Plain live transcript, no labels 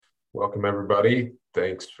Welcome, everybody.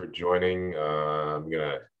 Thanks for joining. I'm going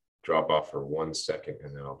to drop off for 1 second,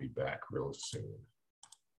 and then I'll be back real soon.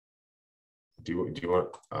 Do you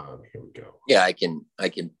want? Here we go. Yeah, I can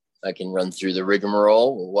run through the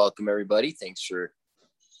rigmarole. Well, welcome, everybody. Thanks for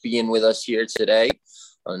being with us here today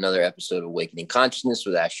on another episode of Awakening Consciousness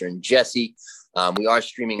with Asher and Jesse. We are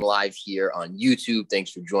streaming live here on YouTube.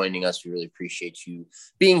 Thanks for joining us. We really appreciate you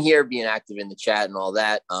being here, being active in the chat and all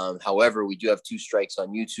that. However, we do have 2 strikes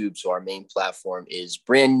on YouTube. So our main platform is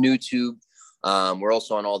brand new tube. We're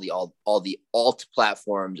also on all the alt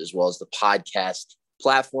platforms as well as the podcast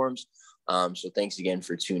platforms. So thanks again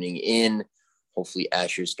for tuning in. Hopefully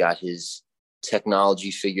Asher's got his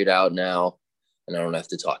technology figured out now and I don't have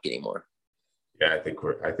to talk anymore. Yeah, I think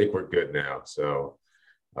we're good now. So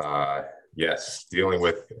yes, dealing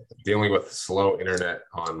with slow internet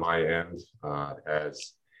on my end,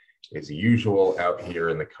 as is usual out here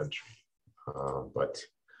in the country. But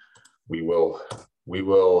we will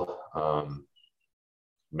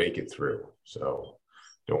make it through. So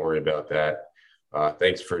don't worry about that.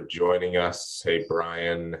 Thanks for joining us. Hey,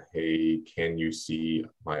 Brian. Hey, can you see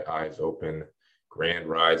my eyes open? Grand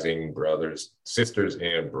Rising, brothers, sisters,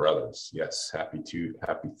 and brothers. Yes, happy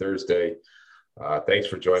Thursday. Thanks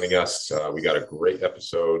for joining us. We got a great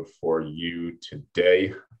episode for you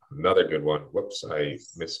today. Another good one. Whoops, I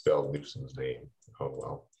misspelled Newsom's name. Oh,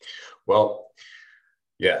 well. Well,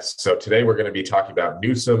 yes. So today we're going to be talking about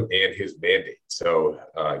Newsom and his mandate. So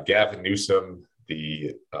Gavin Newsom,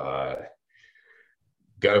 the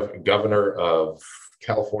governor of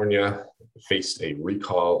California, faced a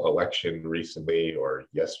recall election recently, or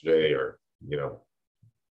yesterday, or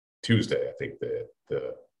Tuesday. I think the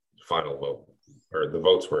final vote, or the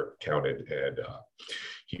votes were counted, and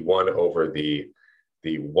he won over the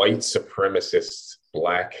white supremacist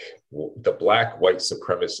black white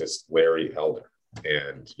supremacist Larry Elder,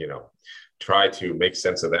 and try to make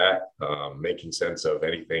sense of that. Making sense of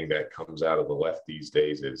anything that comes out of the left these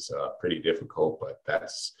days is pretty difficult, but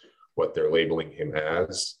that's what they're labeling him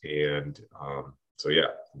as. And so, yeah,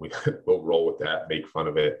 we'll roll with that, make fun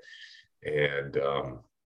of it, and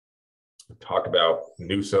talk about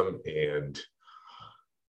Newsom and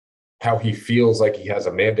how he feels like he has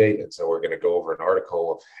a mandate. And so we're going to go over an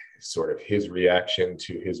article of sort of his reaction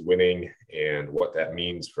to his winning and what that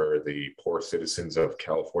means for the poor citizens of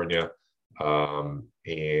California.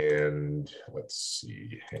 And let's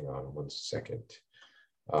see, hang on 1 second.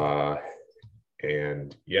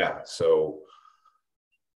 And yeah, so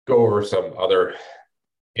go over some other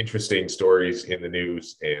interesting stories in the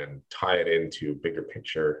news and tie it into bigger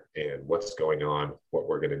picture and what's going on, what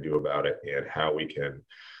we're going to do about it, and how we can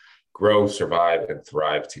grow, survive, and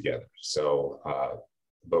thrive together. So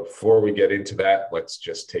before we get into that, let's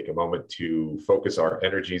just take a moment to focus our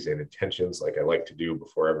energies and intentions, like I like to do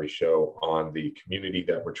before every show, on the community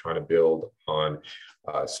that we're trying to build, on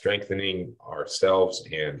strengthening ourselves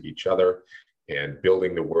and each other, and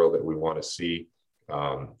building the world that we want to see.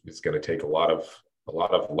 It's going to take a lot of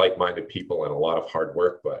like-minded people and a lot of hard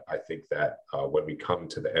work, but I think that when we come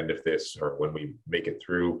to the end of this, or when we make it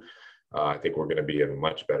through, I think we're going to be in a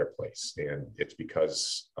much better place. And it's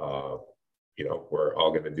because we're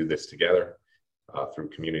all going to do this together through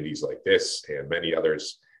communities like this and many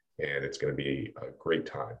others, and it's going to be a great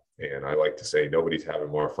time. And I like to say nobody's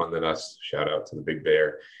having more fun than us. Shout out to the Big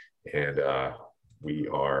Bear. And we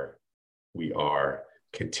are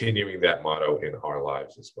continuing that motto in our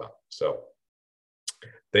lives as well. So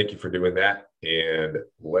thank you for doing that. And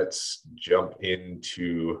let's jump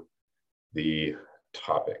into the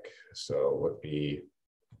topic. So let me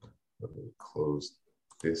close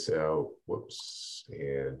this out. Whoops.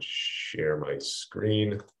 And share my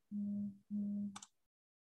screen.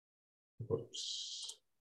 Whoops.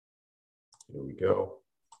 Here we go.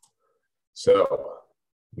 So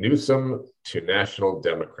Newsom to National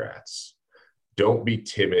Democrats. Don't be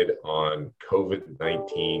timid on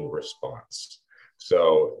COVID-19 response.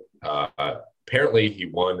 So apparently he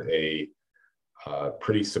won a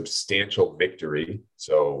pretty substantial victory.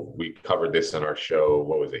 So we covered this on our show.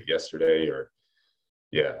 What was it, yesterday?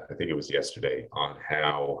 I think it was yesterday, on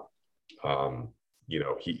how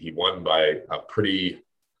he won by a pretty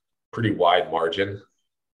wide margin.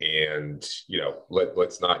 And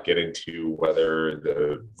let's not get into whether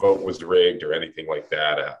the vote was rigged or anything like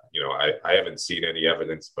that. I haven't seen any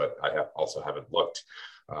evidence, but I also haven't looked.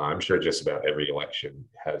 I'm sure just about every election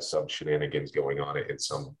has some shenanigans going on in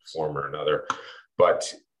some form or another.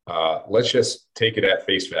 But let's just take it at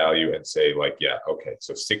face value and say, okay,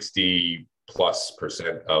 so 60+%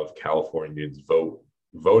 of Californians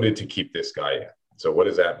voted to keep this guy in. So what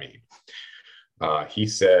does that mean? He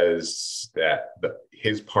says that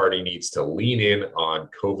his party needs to lean in on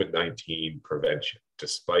COVID-19 prevention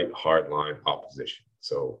despite hardline opposition.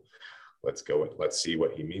 So let's see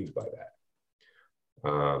what he means by that.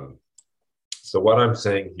 So what I'm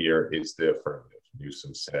saying here is the affirmative.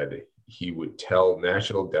 Newsom said he would tell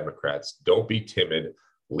national Democrats, don't be timid,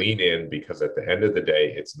 lean in, because at the end of the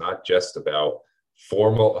day, it's not just about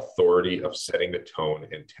formal authority of setting the tone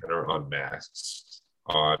and tenor on masks,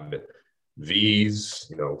 on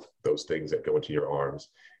these, those things that go into your arms,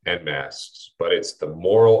 and masks, but it's the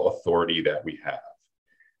moral authority that we have,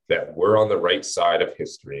 that we're on the right side of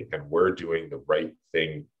history and we're doing the right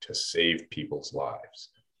thing to save people's lives.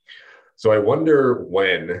 So I wonder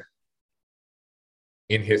when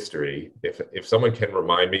in history, if someone can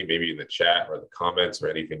remind me, maybe in the chat or the comments or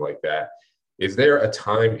anything like that, is there a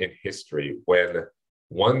time in history when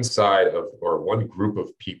one side of, or one group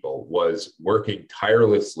of people was working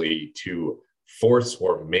tirelessly to force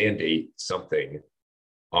or mandate something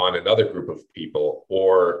on another group of people,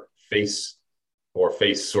 or face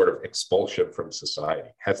sort of expulsion from society?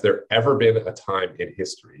 Has there ever been a time in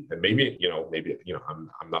history, and maybe I'm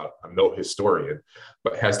no historian,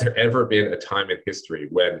 but has there ever been a time in history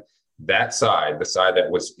when that side, the side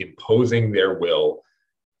that was imposing their will,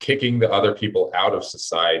 kicking the other people out of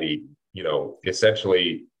society,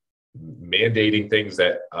 essentially mandating things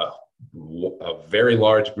that a very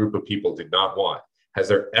large group of people did not want, has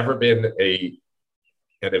there ever been an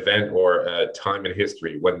event or a time in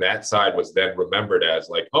history when that side was then remembered as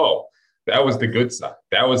like, oh, that was the good side,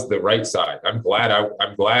 that was the right side? I'm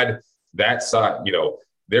glad that side,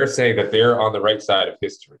 they're saying that they're on the right side of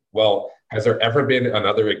history. Well, has there ever been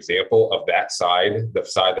another example of that side, the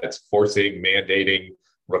side that's forcing, mandating,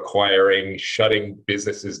 requiring, shutting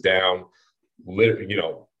businesses down,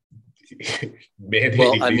 mandating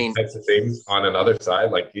these types of things on another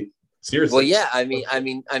side? Like, seriously. Well, yeah,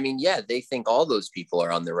 yeah, they think all those people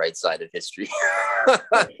are on the right side of history.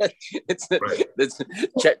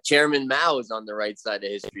 Chairman Mao is on the right side of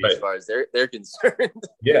history, right, as far as they're concerned.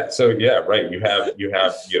 Yeah. So yeah, right. You have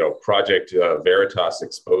Project Veritas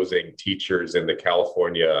exposing teachers in the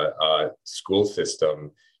California school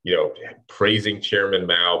system, praising Chairman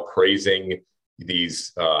Mao, praising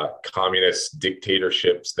these communist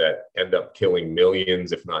dictatorships that end up killing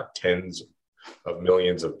millions, if not tens of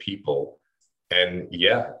millions of people. And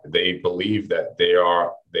yeah, they believe that they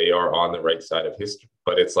are on the right side of history.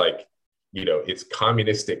 But it's like, it's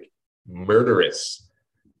communistic, murderous,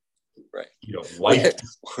 right? Life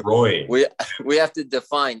destroying. We have to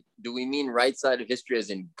define, do we mean right side of history as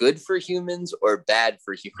in good for humans or bad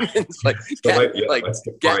for humans? Gavin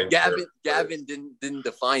didn't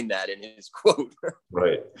define that in his quote.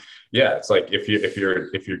 Right. Yeah. It's like, if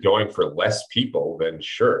you're going for less people, then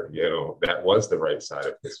sure, that was the right side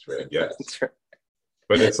of history, I guess.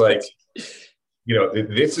 But it's like,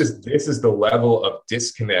 this is the level of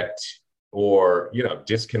disconnect, or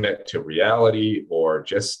disconnect to reality, or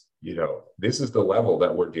just this is the level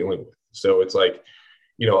that we're dealing with. So it's like,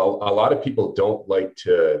 a lot of people don't like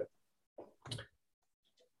to,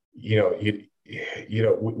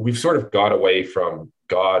 we've sort of got away from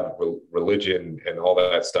God, religion, and all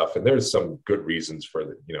that stuff. And there's some good reasons for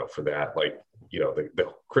that. Like,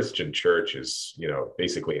 the Christian church is,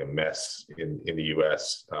 basically a mess in the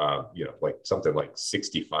US. Like something like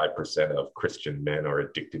 65% of Christian men are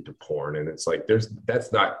addicted to porn. And it's like,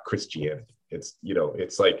 that's not Christianity. It's,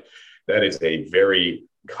 it's like, that is a very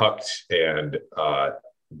cucked and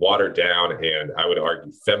watered down, and I would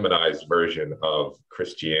argue feminized version of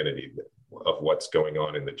Christianity, of what's going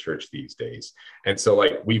on in the church these days. And so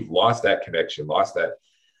like, we've lost that connection,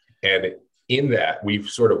 and in that we've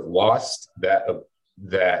sort of lost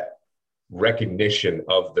that recognition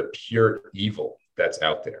of the pure evil that's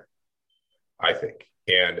out there, I think.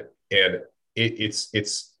 And it's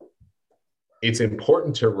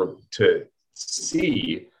important to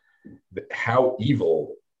see how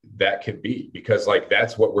evil that can be, because like,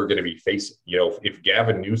 that's what we're going to be facing. If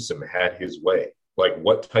Gavin Newsom had his way, like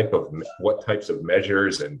what types of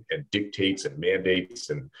measures and dictates and mandates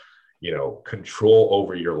and control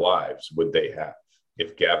over your lives would they have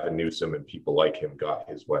if Gavin Newsom and people like him got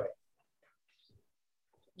his way?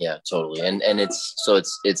 Yeah, totally. And it's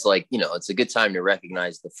like, it's a good time to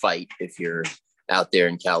recognize the fight if you're out there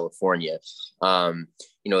in California.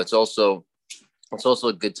 It's also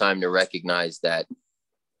a good time to recognize that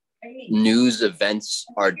news events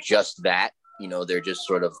are just that. They're just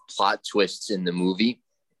sort of plot twists in the movie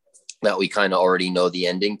that we kind of already know the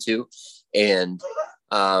ending to. And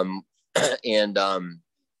that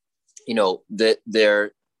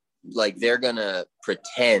they're gonna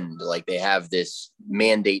pretend like they have this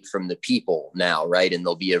mandate from the people now, right? And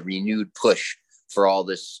there'll be a renewed push for all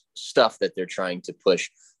this stuff that they're trying to push.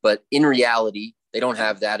 But in reality, they don't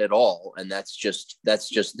have that at all. And that's just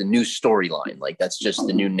the new storyline. Like, that's just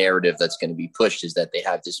the new narrative that's going to be pushed, is that they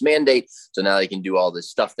have this mandate. So now they can do all this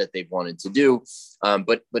stuff that they've wanted to do.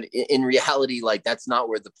 But in reality, like, that's not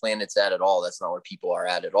where the planet's at all. That's not where people are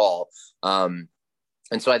at all. And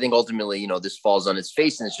so I think ultimately, you know, this falls on its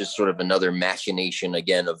face, and it's just sort of another machination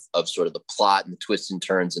again of sort of the plot and the twists and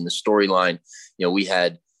turns in the storyline. You know, we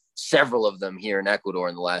had several of them here in Ecuador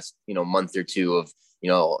in the last, you know, month or two of, you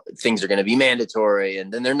know, things are going to be mandatory,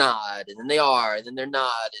 and then they're not, and then they are, and then they're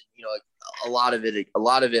not. And, you know, a lot of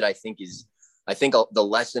it, I think the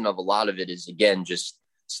lesson of a lot of it is, again, just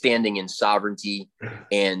standing in sovereignty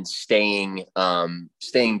and staying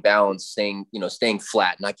balanced, staying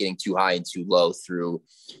flat, not getting too high and too low through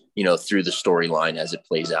the storyline as it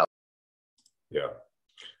plays out. Yeah.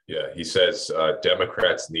 He says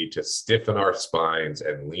Democrats need to stiffen our spines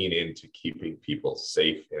and lean into keeping people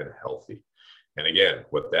safe and healthy. And again,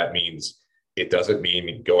 what that means, it doesn't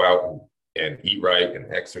mean go out and eat right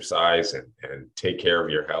and exercise and take care of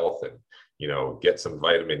your health and, you know, get some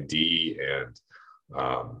vitamin D and,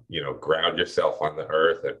 you know, ground yourself on the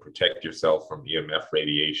earth and protect yourself from EMF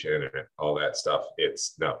radiation and all that stuff.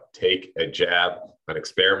 It's no, take a jab, an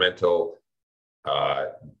experimental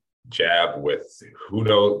jab with who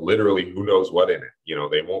knows what in it. You know,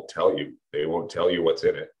 they won't tell you what's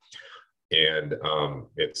in it. And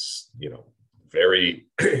it's, you know, very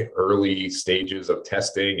early stages of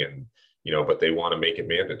testing, and, you know, but they want to make it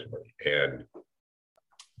mandatory, and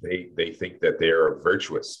they think that they're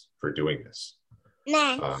virtuous for doing this.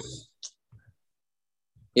 Yeah,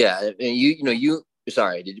 and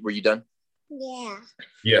were you done?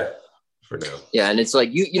 Yeah, for now. Yeah, and it's like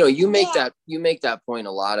you make that point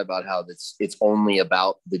a lot about how it's only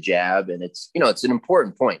about the jab, and it's an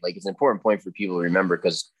important point. Like, it's an important point for people to remember,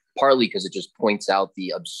 partly because it just points out the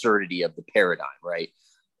absurdity of the paradigm, right?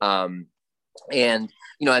 And,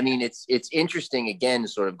 you know, I mean, it's interesting, again,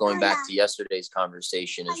 sort of going back to yesterday's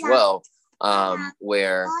conversation as well,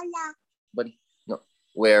 where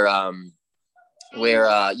we're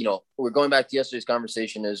going back to yesterday's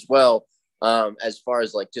conversation as well, as far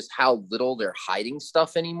as like just how little they're hiding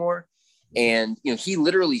stuff anymore. And, you know, he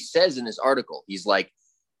literally says in this article, he's like,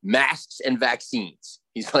 masks and vaccines.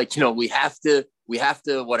 He's like, you know, we have to,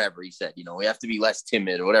 whatever he said, you know, we have to be less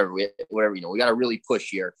timid or whatever, you know, we got to really push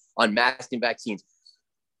here on masks and vaccines.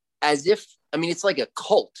 As if, I mean, it's like a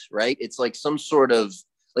cult, right? It's like some sort of,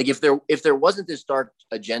 like, if there wasn't this dark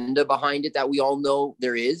agenda behind it that we all know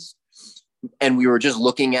there is, and we were just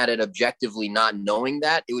looking at it objectively, not knowing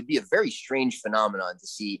that, it would be a very strange phenomenon to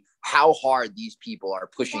see how hard these people are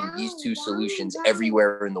pushing these two solutions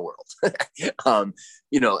everywhere in the world.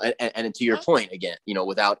 You know, and to your point, again, you know,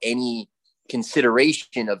 without any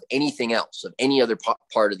consideration of anything else, of any other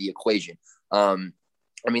part of the equation. I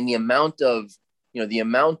mean, the amount of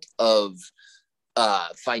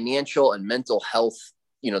financial and mental health,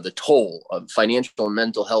 you know, the toll of financial and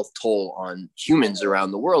mental health toll on humans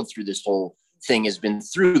around the world through this whole thing has been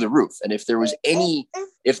through the roof. And if there was any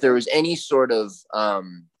sort of,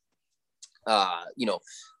 you know,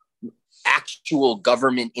 actual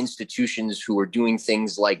government institutions who are doing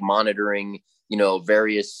things like monitoring, you know,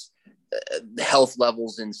 various health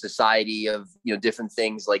levels in society of, you know, different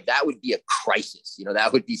things, like, that would be a crisis. You know,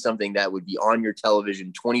 that would be something that would be on your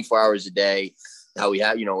television 24 hours a day. How we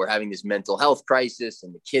have, you know, we're having this mental health crisis,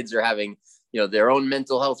 and the kids are having, you know, their own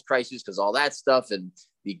mental health crisis because all that stuff, and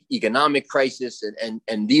the economic crisis,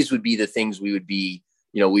 and these would be the things we would be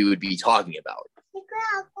talking about.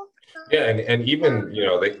 Yeah, and even, you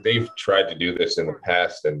know, they've tried to do this in the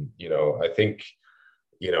past, and, you know, I think,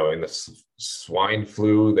 you know, in the swine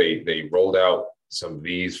flu, they rolled out some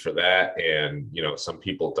V's for that, and, you know, some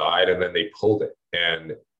people died, and then they pulled it,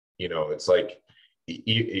 and, you know, it's like,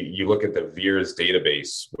 you look at the VAERS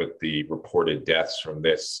database with the reported deaths from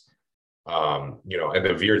this, you know, and the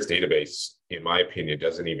VAERS database, in my opinion,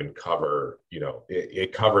 doesn't even cover, you know,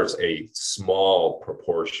 it covers a small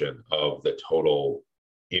proportion of the total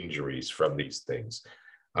injuries from these things,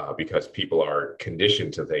 because people are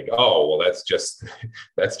conditioned to think, oh, well, that's just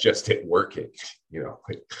it working, you know,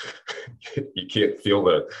 you can't feel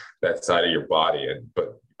that side of your body,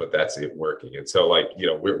 but that's it working. And so, like, you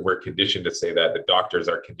know, we're conditioned to say that. The doctors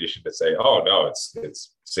are conditioned to say, oh no,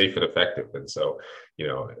 it's safe and effective. And so, you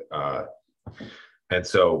know, and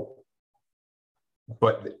so,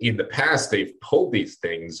 but in the past, they've pulled these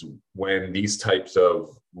things when these types of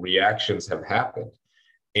reactions have happened.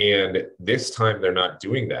 And this time they're not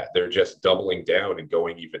doing that. They're just doubling down and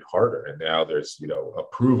going even harder. And now there's,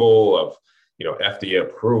 approval of, FDA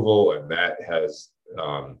approval. And that has,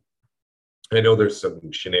 I know there's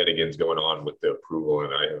some shenanigans going on with the approval,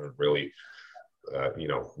 and I haven't really,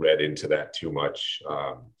 read into that too much.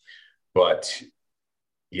 But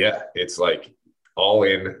yeah, it's like all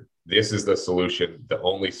in. This is the solution, the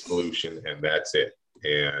only solution, and that's it.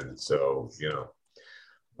 And so,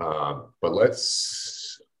 but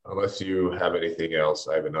unless you have anything else,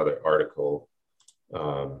 I have another article.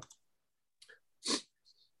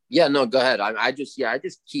 Yeah, no, go ahead. I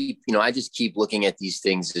just keep looking at these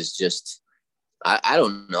things as just, I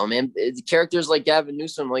don't know, man. Characters like Gavin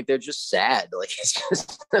Newsom, like, they're just sad. Like, it's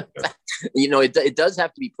just, it does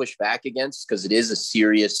have to be pushed back against, because it is a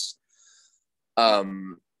serious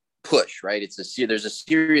push, right? There's a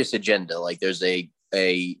serious agenda. Like, there's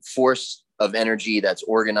a force of energy that's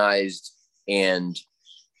organized and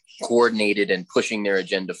coordinated and pushing their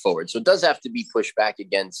agenda forward. So it does have to be pushed back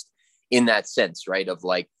against in that sense, right? Of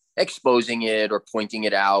like exposing it or pointing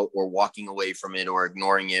it out or walking away from it or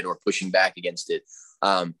ignoring it or pushing back against it.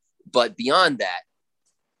 But beyond that,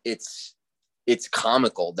 it's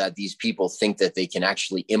comical that these people think that they can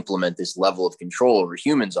actually implement this level of control over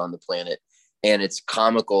humans on the planet. And it's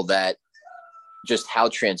comical that just how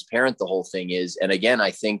transparent the whole thing is. And again,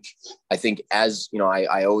 I think as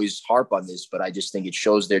I always harp on this, but I just think it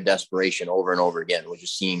shows their desperation over and over again.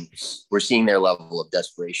 We're seeing their level of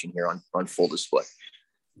desperation here on full display.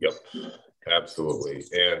 Yep, absolutely.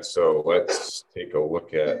 And so let's take a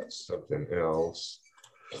look at something else.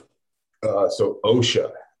 So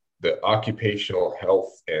OSHA, the Occupational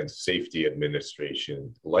Health and Safety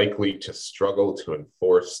Administration, likely to struggle to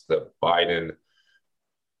enforce the Biden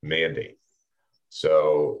mandate.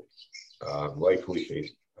 So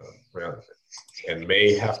likely and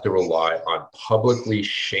may have to rely on publicly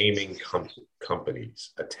shaming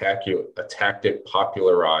companies, a tactic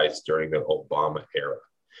popularized during the Obama era.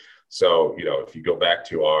 So, if you go back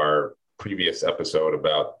to our previous episode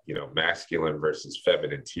about, masculine versus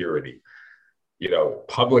feminine tyranny,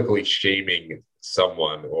 publicly shaming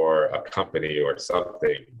someone or a company or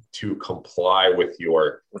something to comply with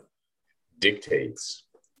your dictates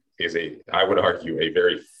is I would argue, a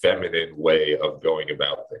very feminine way of going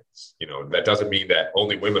about things. That doesn't mean that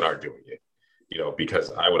only women are doing it,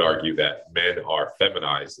 because I would argue that men are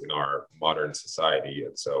feminized in our modern society.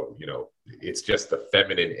 And so, it's just the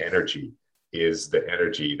feminine energy is the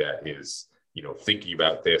energy that is, thinking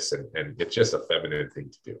about this, and it's just a feminine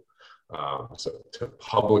thing to do. So to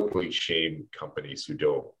publicly shame companies who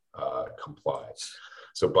don't comply.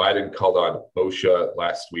 So Biden called on OSHA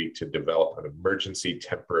last week to develop an emergency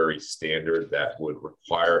temporary standard that would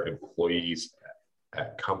require employees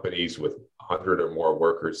at companies with 100 or more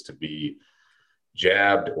workers to be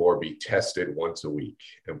jabbed or be tested once a week.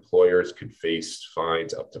 Employers could face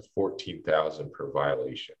fines up to $14,000 per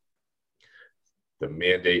violation. The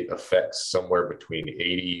mandate affects somewhere between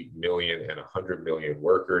 80 million and 100 million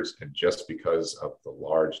workers, and just because of the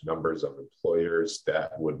large numbers of employers,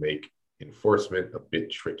 that would make enforcement a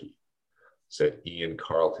bit tricky, said Ian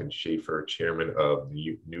Carlton Schaefer, chairman of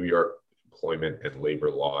the New York Employment and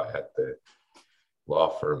Labor Law at the law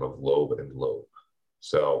firm of Loeb and Loeb.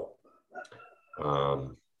 So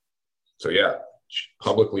yeah,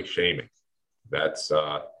 publicly shaming. That's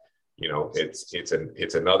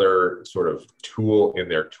it's another sort of tool in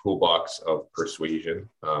their toolbox of persuasion.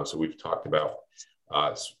 So we've talked about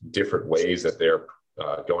different ways that they're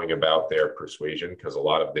going about their persuasion, because a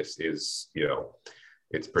lot of this is,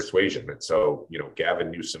 it's persuasion. And so, Gavin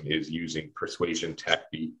Newsom is using persuasion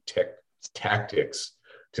tactics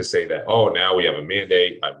to say that, oh, now we have a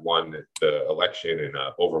mandate. I've won the election in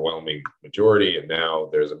an overwhelming majority, and now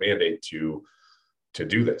there's a mandate to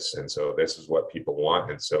do this. And so this is what people want.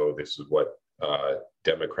 And so this is what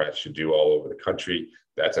Democrats should do all over the country.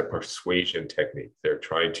 That's a persuasion technique. They're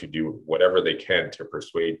trying to do whatever they can to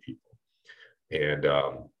persuade people. And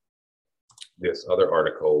this other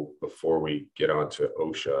article, before we get on to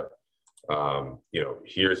OSHA,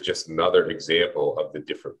 here's just another example of the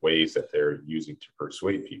different ways that they're using to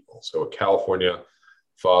persuade people. So a California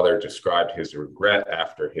father described his regret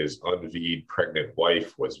after his unveed pregnant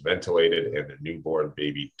wife was ventilated and the newborn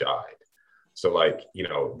baby died. So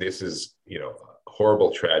this is, a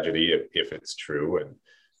horrible tragedy if it's true. And,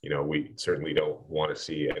 we certainly don't want to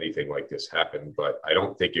see anything like this happen, but I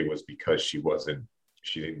don't think it was because she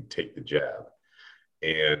didn't take the jab.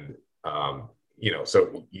 And,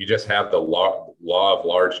 so you just have the law of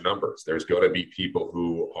large numbers. There's going to be people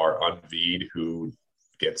who are unveed who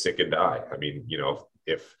get sick and die. I mean,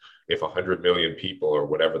 if 100 million people or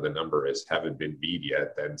whatever the number is haven't been beat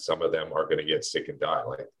yet, then some of them are going to get sick and die.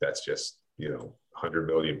 Like that's just, 100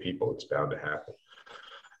 million people, it's bound to happen.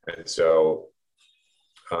 And so,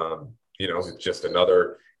 it's just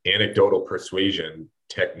another anecdotal persuasion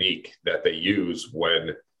technique that they use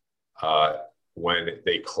when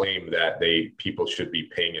they claim that people should be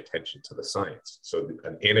paying attention to the science. So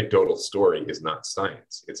an anecdotal story is not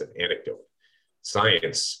science, it's an anecdote.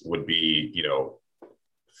 Science would be,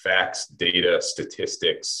 facts, data,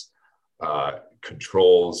 statistics,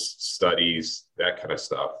 controls, studies, that kind of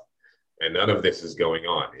stuff. And none of this is going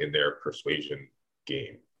on in their persuasion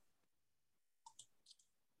game.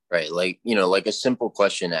 Right. Like a simple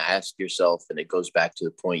question to ask yourself, and it goes back to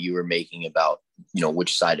the point you were making about,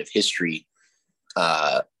 which side of history,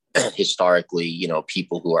 historically,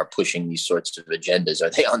 people who are pushing these sorts of agendas, are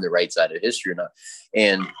they on the right side of history or not?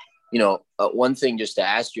 And, one thing just to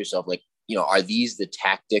ask yourself, like, are these the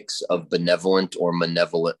tactics of benevolent or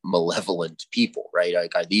malevolent people, right?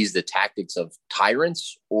 Like, are these the tactics of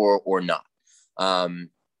tyrants or not?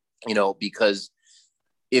 Because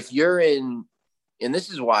if you're in, and this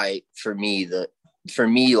is why for me,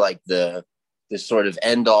 like the sort of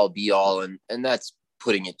end all be all, and that's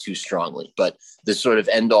putting it too strongly, but the sort of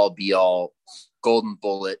end all be all golden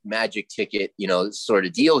bullet magic ticket, sort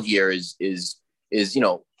of deal here is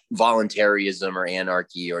voluntarism or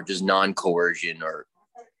anarchy or just non-coercion or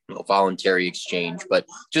voluntary exchange, but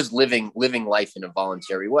just living life in a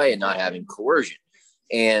voluntary way and not having coercion.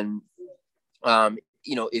 And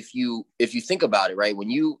if you think about it, right,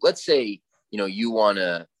 when let's say you want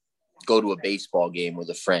to go to a baseball game with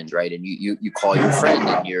a friend, right, and you call your friend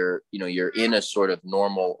and you're in a sort of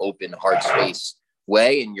normal open heart space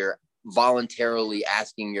way, and you're voluntarily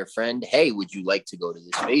asking your friend, hey, would you like to go to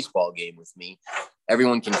this baseball game with me?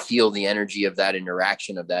 Everyone can feel the energy of that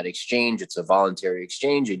interaction, of that exchange. It's a voluntary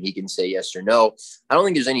exchange, and he can say yes or no. I don't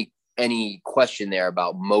think there's any question there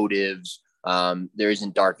about motives. There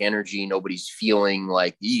isn't dark energy. Nobody's feeling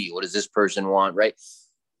like, what does this person want, right?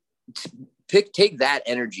 Take that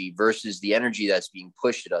energy versus the energy that's being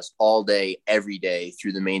pushed at us all day, every day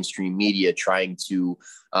through the mainstream media, trying to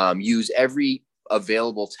use every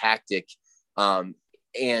available tactic,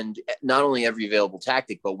 and not only every available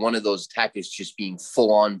tactic, but one of those tactics just being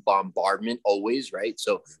full on bombardment always, right?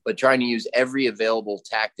 So, but trying to use every available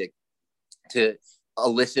tactic to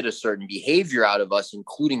elicit a certain behavior out of us,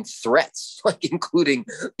 including threats, including,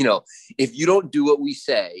 if you don't do what we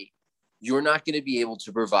say, you're not going to be able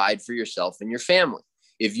to provide for yourself and your family.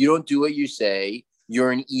 If you don't do what you say,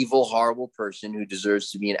 you're an evil, horrible person who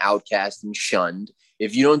deserves to be an outcast and shunned.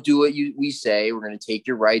 If you don't do what we say, we're going to take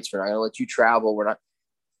your rights. We're not going to let you travel. We're not.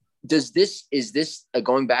 Is this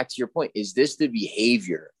going back to your point? Is this the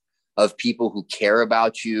behavior of people who care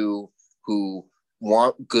about you, who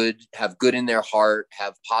want good, have good in their heart,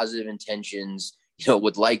 have positive intentions,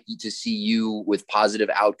 would like to see you with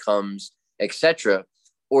positive outcomes, etc.?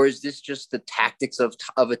 Or is this just the tactics of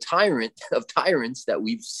a tyrant, of tyrants that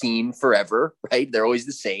we've seen forever, right? They're always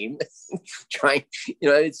the same. Trying,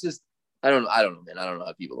 it's just, I don't know, man. I don't know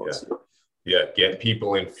how people don't see it. Yeah, get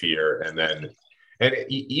people in fear, and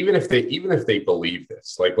even if they believe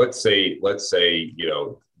this, like let's say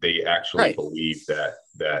they actually believe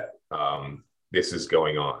that this is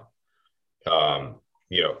going on.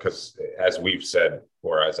 Because as we've said,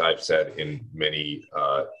 or as I've said in many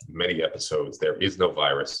episodes, there is no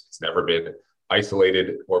virus. It's never been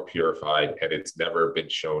isolated or purified, and it's never been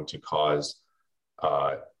shown to cause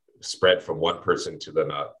spread from one person to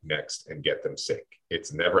the next and get them sick.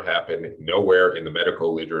 It's never happened. Nowhere in the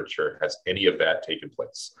medical literature has any of that taken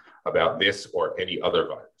place about this or any other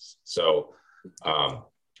virus. So,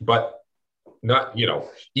 but not,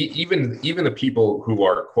 even the people who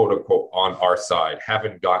are quote unquote on our side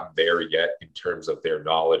haven't gotten there yet in terms of their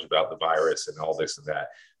knowledge about the virus and all this and that.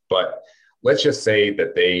 But let's just say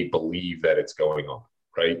that they believe that it's going on,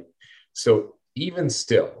 right? So even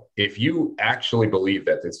still, if you actually believe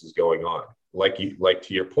that this is going on, like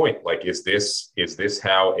to your point, like, is this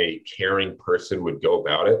how a caring person would go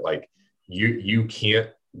about it? Like you can't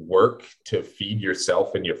work to feed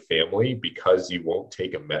yourself and your family because you won't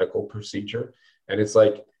take a medical procedure. And it's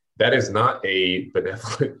like, that is not a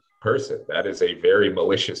benevolent person. That is a very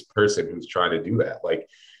malicious person who's trying to do that. Like,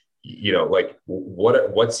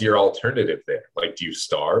 what's your alternative there? Like, do you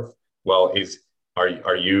starve? Well,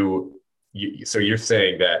 are you so you're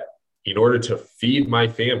saying that in order to feed my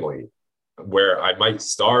family, where I might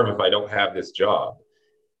starve if I don't have this job,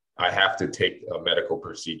 I have to take a medical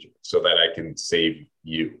procedure so that I can save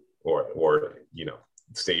you or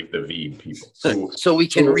save the vegan people. So we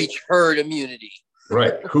can reach herd immunity.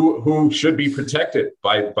 Right. Who should be protected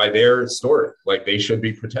by their story? Like they should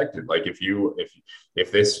be protected. Like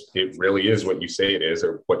if this it really is what you say it is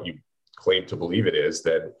or what you claim to believe it is,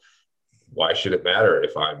 then why should it matter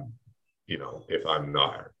if if I'm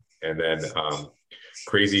not? And then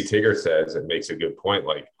Crazy Tigger says it makes a good point.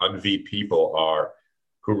 Like unV people are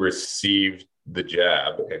who received the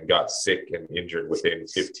jab and got sick and injured within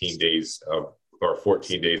 15 days of or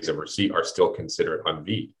 14 days of receipt are still considered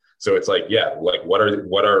unV. So it's like, yeah, like what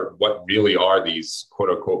really are these quote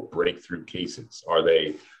unquote breakthrough cases? Are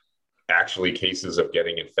they actually cases of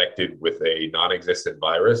getting infected with a non-existent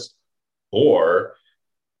virus, or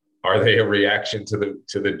are they a reaction to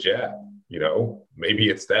the jab? Maybe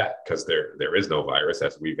it's that because there is no virus,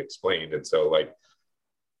 as we've explained, and so like,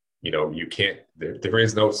 you can't. There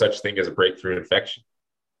is no such thing as a breakthrough infection.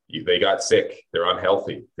 They got sick. They're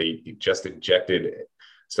unhealthy. They just injected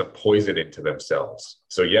some poison into themselves.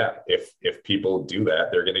 So yeah, if people do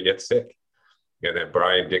that, they're going to get sick. And then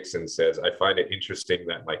Brian Dixon says, I find it interesting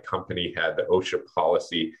that my company had the OSHA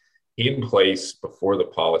policy in place before the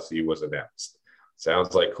policy was announced.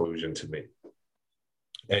 Sounds like collusion to me.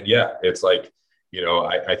 And yeah, it's like,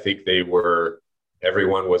 I think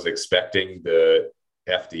everyone was expecting the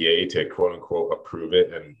FDA to quote unquote approve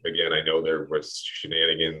it. And again, I know there was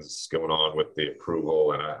shenanigans going on with the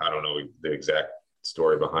approval, and I don't know the exact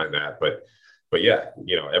story behind that, but yeah,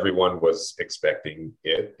 everyone was expecting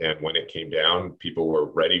it. And when it came down, people were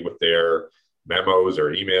ready with their memos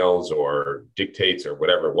or emails or dictates or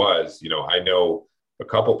whatever it was. I know a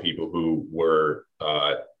couple people who were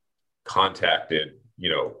contacted,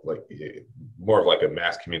 like more of like a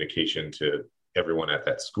mass communication to everyone at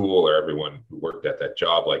that school or everyone who worked at that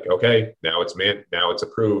job. Like, okay, now it's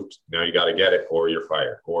approved. Now you got to get it, or you're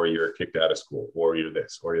fired, or you're kicked out of school, or you're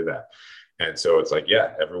this, or you're that. And so it's like,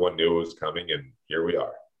 yeah, everyone knew it was coming, and here we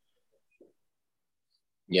are.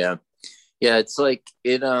 Yeah. Yeah. It's like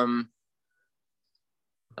it, I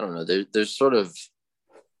don't know. There's sort of,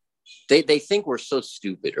 they think we're so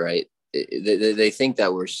stupid, right? They think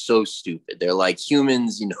that we're so stupid. They're like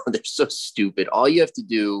humans, they're so stupid. All you have to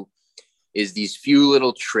do is these few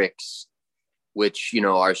little tricks, which,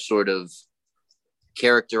 are sort of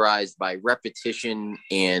characterized by repetition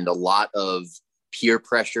and a lot of peer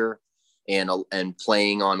pressure and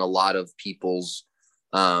playing on a lot of people's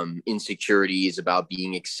insecurities about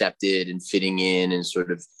being accepted and fitting in and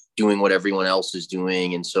sort of doing what everyone else is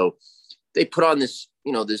doing. And so they put on this,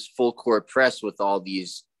 this full court press with all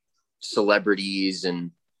these celebrities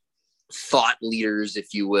and thought leaders,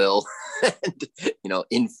 if you will, and,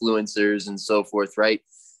 influencers and so forth. Right.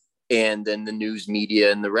 And then the news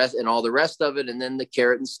media and the rest and all the rest of it. And then the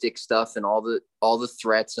carrot and stick stuff and all the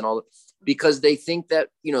threats and because they think that,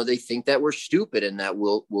 we're stupid and that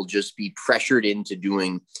we'll just be pressured into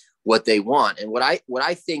doing what they want. And what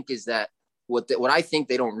I think is that what I think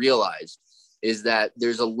they don't realize is that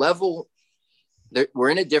there's a level that we're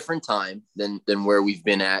in a different time than where we've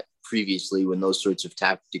been at previously, when those sorts of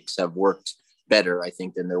tactics have worked better, I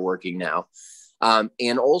think, than they're working now.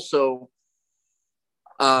 And also,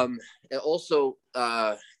 what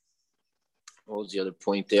was the other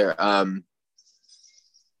point there?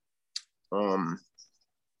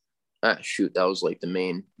 Shoot, that was like the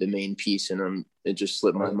main piece, and it just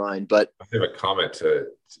slipped my mind. But I have a comment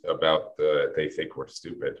about they think we're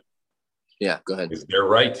stupid. Yeah, go ahead. They're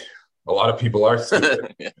right. A lot of people are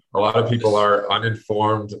stupid. Yeah. A lot of people are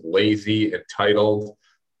uninformed, lazy, entitled,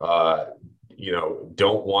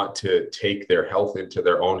 don't want to take their health into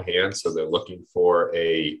their own hands. So they're looking for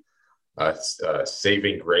a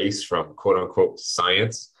saving grace from quote unquote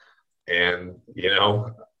science. And,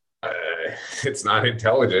 it's not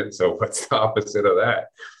intelligent. So what's the opposite of that?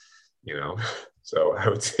 So I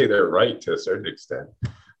would say they're right to a certain extent.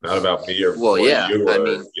 Not about me or you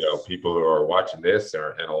or people who are watching this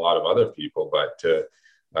and a lot of other people, but to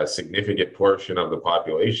a significant portion of the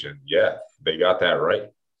population, yeah, they got that right.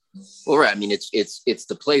 Well, right. I mean, it's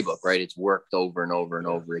the playbook, right? It's worked over and over and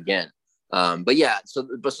over again. But yeah, so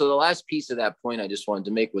the last piece of that point I just wanted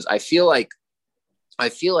to make was I feel like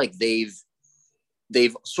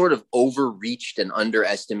they've sort of overreached and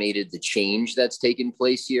underestimated the change that's taken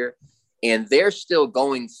place here, and they're still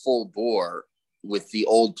going full bore with the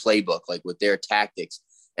old playbook, like with their tactics,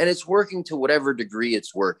 and it's working to whatever degree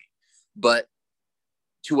it's working. But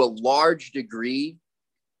to a large degree,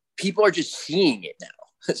 people are just seeing it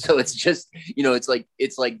now. So it's just,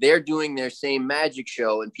 it's like they're doing their same magic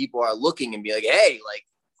show and people are looking and be like, hey,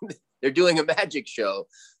 like they're doing a magic show.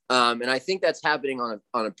 And I think that's happening on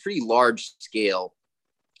a pretty large scale,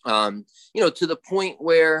 to the point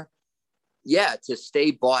where, yeah, to stay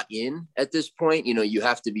bought in at this point, you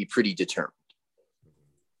have to be pretty determined.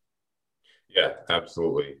 Yeah,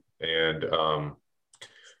 absolutely. And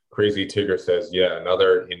Crazy Tigger says, yeah,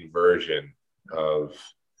 another inversion of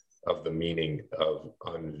the meaning of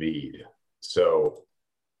unveed. So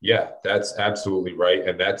yeah, that's absolutely right.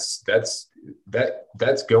 And that's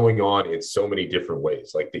going on in so many different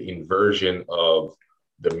ways, like the inversion of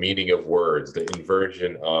the meaning of words, the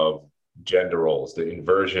inversion of gender roles, the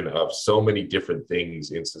inversion of so many different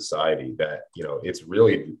things in society that, it's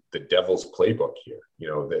really the devil's playbook here.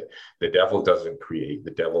 That the devil doesn't create,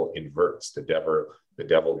 the devil inverts, the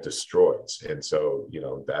devil destroys. And so,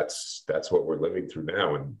 that's what we're living through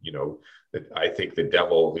now. And, I think the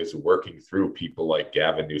devil is working through people like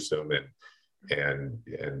Gavin Newsom and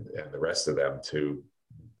the rest of them to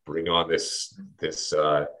bring on this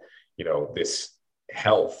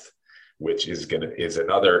health, which is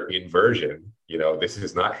another inversion. This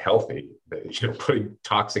is not healthy. Putting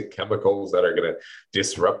toxic chemicals that are gonna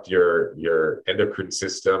disrupt your endocrine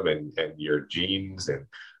system and your genes and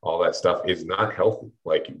all that stuff is not healthy.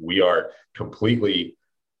 Like, we are completely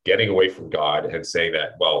getting away from God and saying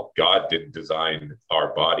that, well, God didn't design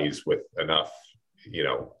our bodies with enough,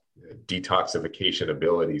 detoxification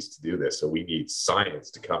abilities to do this. So we need science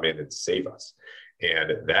to come in and save us.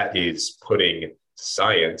 And that is putting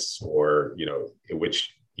science, or,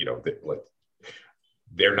 which, like,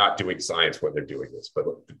 they're not doing science when they're doing this,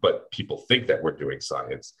 but people think that we're doing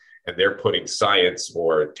science, and they're putting science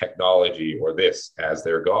or technology or this as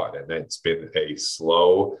their God. And it's been a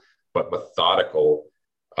slow but methodical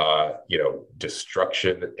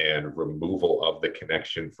destruction and removal of the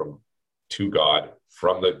connection to God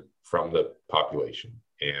from the population.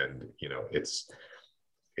 And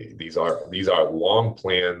these are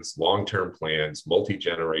long-term plans,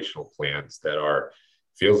 multi-generational plans that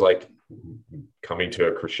feels like coming to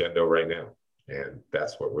a crescendo right now. And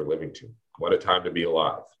that's what we're living to. What a time to be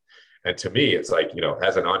alive. And to me, it's like,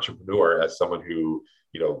 as an entrepreneur, as someone who,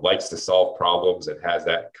 likes to solve problems and has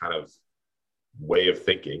that kind of way of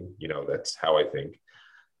thinking, that's how I think.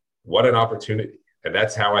 What an opportunity. And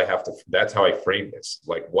that's how I frame this.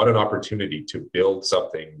 Like, what an opportunity to build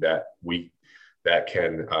something that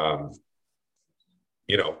can,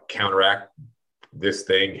 counteract this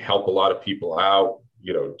thing, help a lot of people out,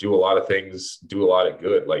 do a lot of things, do a lot of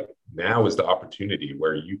good. Like, now is the opportunity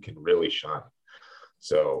where you can really shine.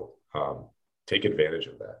 So take advantage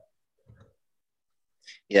of that.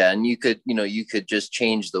 Yeah. And you could just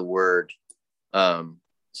change the word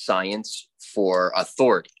science for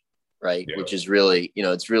authority, right? Yeah. Which is really,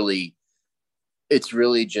 it's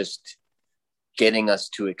really just getting us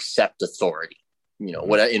to accept authority,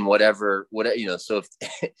 whatever, so if,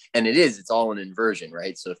 and it's all an inversion,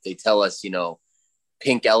 right? So if they tell us,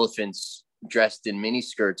 pink elephants dressed in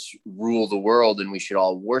miniskirts rule the world and we should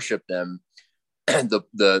all worship them,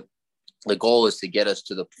 the goal is to get us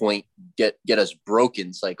to the point, get us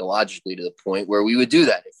broken psychologically to the point where we would do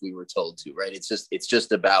that if we were told to, right? It's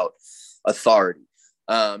just about authority.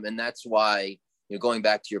 And that's why, going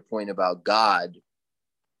back to your point about God,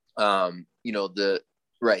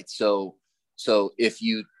 right. So if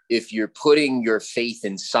you're putting your faith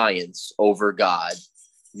in science over God,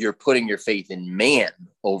 you're putting your faith in man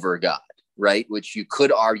over God, right? Which you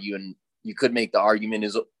could argue, and you could make the argument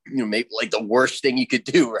is, maybe like the worst thing you could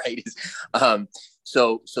do, right?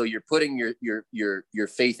 So you're putting your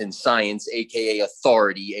faith in science, aka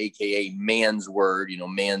authority, aka man's word,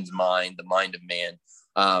 man's mind, the mind of man,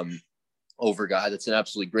 over God. That's an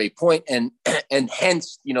absolutely great point, and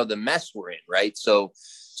hence the mess we're in, right? So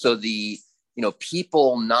the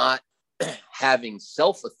people not having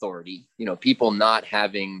self authority, people not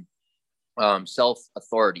having self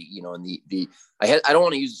authority, and I don't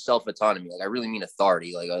want to use self autonomy, like I really mean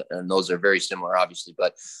authority, like, and those are very similar, obviously,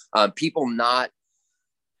 but people not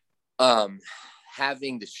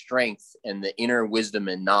having the strength and the inner wisdom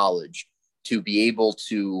and knowledge to be able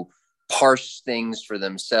to parse things for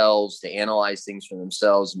themselves, to analyze things for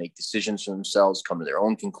themselves, make decisions for themselves, come to their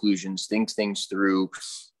own conclusions, think things through,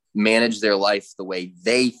 manage their life the way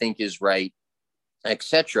they think is right,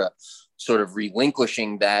 etc. Sort of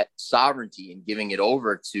relinquishing that sovereignty and giving it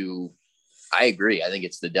over to, I agree, I think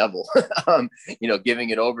it's the devil, giving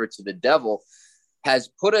it over to the devil has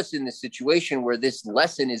put us in this situation where this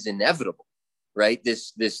lesson is inevitable, right?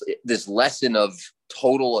 This lesson of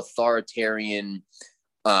total authoritarian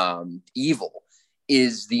evil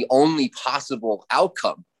is the only possible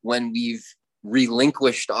outcome when we've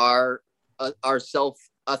relinquished our self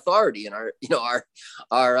authority and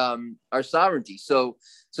our sovereignty. So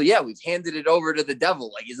yeah, we've handed it over to the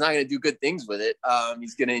devil. Like, he's not going to do good things with it.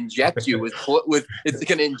 He's going to inject you with it's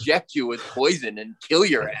going to inject you with poison and kill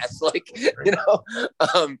your ass. Like,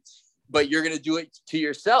 but you're going to do it to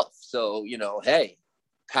yourself. So, hey,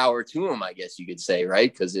 power to him, I guess you could say,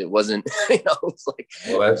 right? Because it wasn't, it's like,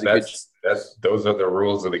 well, those are the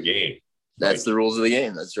rules of the game. That's the rules of the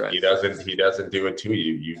game. That's right. He doesn't do it to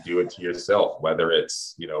you. You do it to yourself, whether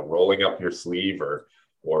it's, rolling up your sleeve or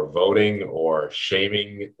voting or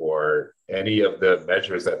shaming or any of the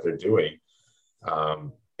measures that they're doing.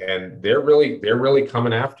 And they're really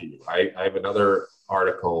coming after you. I have another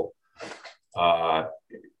article, they're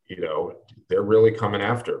really coming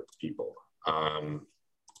after people.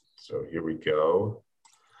 So here we go.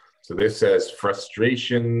 So this says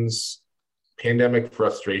pandemic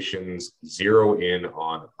frustrations zero in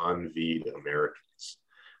on unV'd Americans.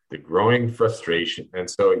 The growing frustration. And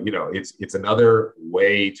so, it's another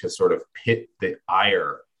way to sort of pit the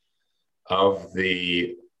ire of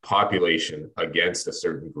the population against a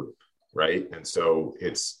certain group, right? And so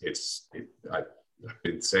I've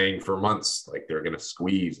been saying for months, like they're going to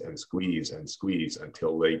squeeze and squeeze and squeeze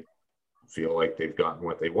until they feel like they've gotten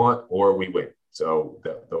what they want, or we win. So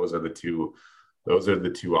those are the two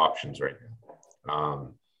options right now.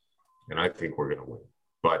 And I think we're going to win.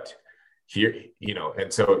 But here,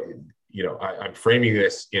 and so, I'm framing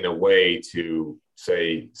this in a way to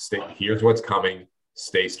say, here's what's coming,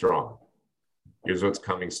 stay strong. Here's what's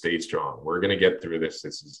coming, stay strong. We're going to get through this.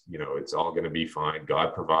 This is, it's all going to be fine.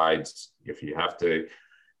 God provides. If you have to,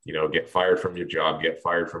 get fired from your job, get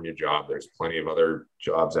fired from your job. There's plenty of other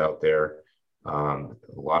jobs out there. A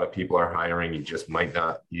lot of people are hiring. You just might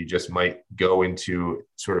go into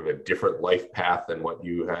sort of a different life path than what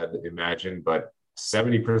you had imagined, but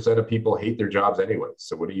 70% of people hate their jobs anyway.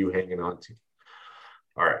 So what are you hanging on to?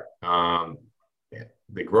 All right.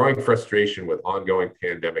 The growing frustration with ongoing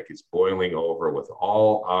pandemic is boiling over, with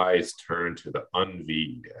all eyes turned to the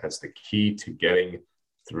unV'd as the key to getting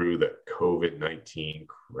through the COVID-19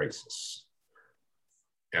 crisis.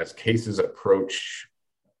 As cases approach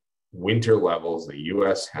winter levels, the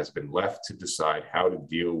U.S. has been left to decide how to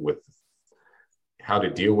deal with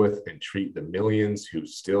and treat the millions who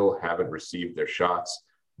still haven't received their shots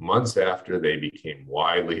months after they became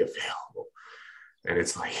widely available. And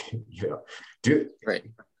it's like, right.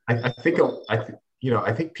 I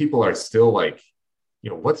think people are still like,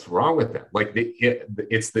 what's wrong with them? Like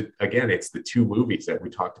it's the two movies that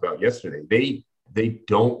we talked about yesterday. They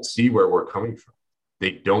don't see where we're coming from.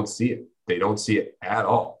 They don't see it. They don't see it at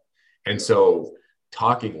all. And so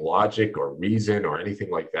talking logic or reason or anything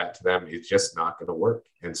like that to them is just not going to work.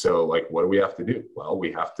 And so, like, what do we have to do? Well,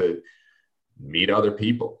 we have to meet other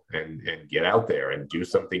people and get out there and do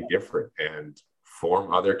something different and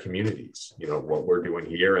form other communities. What we're doing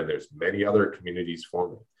here, and there's many other communities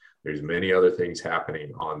forming. There's many other things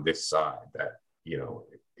happening on this side that,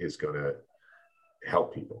 is going to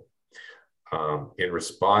help people. In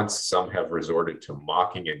response, some have resorted to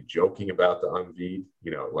mocking and joking about the unV'd,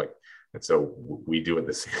 and so we do it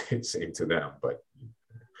the same to them. But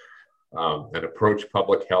an approach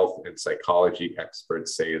public health and psychology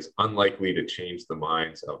experts say is unlikely to change the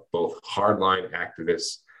minds of both hardline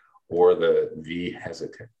activists or the V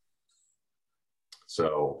hesitant.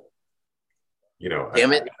 So,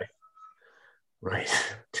 damn it. Right.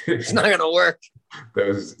 It's not going to work.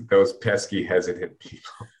 Those pesky hesitant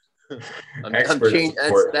people.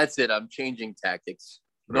 That's it. I'm changing tactics.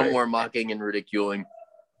 No more mocking and ridiculing.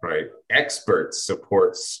 Right. Experts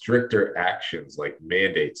support stricter actions like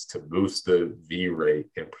mandates to boost the V rate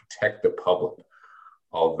and protect the public,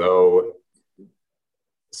 although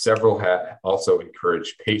several have also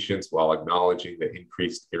encouraged patience while acknowledging the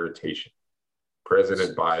increased irritation.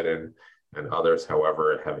 President Biden and others,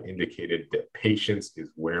 however, have indicated that patience is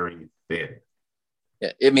wearing thin.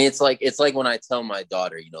 Yeah, I mean, it's like when I tell my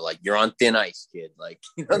daughter, you're on thin ice, kid. Like,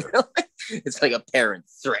 it's like a parent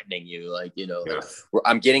threatening you, like,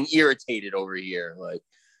 I'm getting irritated over here. Like,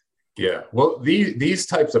 yeah. Well, these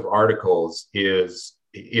types of articles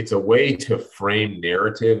it's a way to frame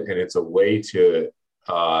narrative, and it's a way to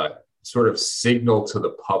sort of signal to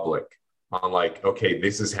the public on, like, okay,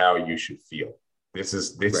 this is how you should feel. This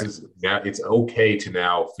is now it's okay to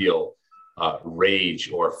now feel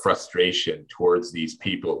rage or frustration towards these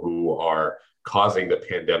people who are causing the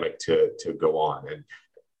pandemic to go on,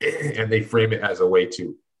 and they frame it as a way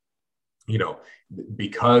to,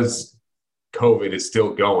 because COVID is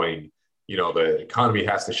still going, the economy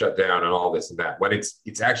has to shut down and all this and that, when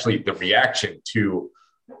it's actually the reaction to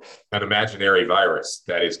an imaginary virus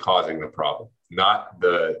that is causing the problem, not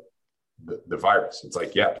the virus. It's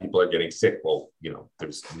like, yeah, people are getting sick. Well,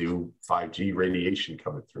 there's new 5G radiation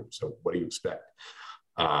coming through. So what do you expect?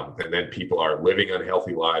 And then people are living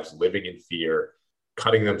unhealthy lives, living in fear,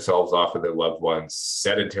 cutting themselves off of their loved ones,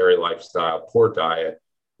 sedentary lifestyle, poor diet,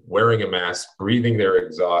 wearing a mask, breathing their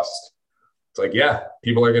exhaust. It's like, yeah,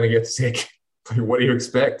 people are going to get sick. What do you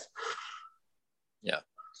expect?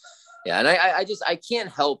 Yeah. And I can't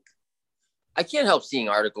help seeing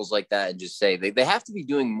articles like that and just say they have to be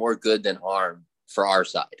doing more good than harm for our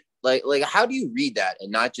side. Like, how do you read that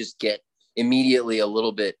and not just get immediately a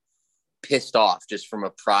little bit pissed off just from a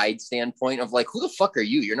pride standpoint of like, who the fuck are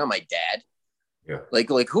you? You're not my dad. Yeah. Like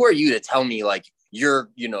who are you to tell me like you're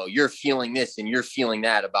feeling this and you're feeling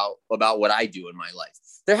that about what I do in my life?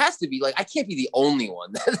 There has to be like, I can't be the only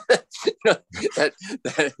one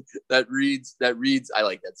that reads. I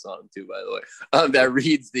like that song too, by the way. That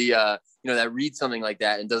reads that reads something like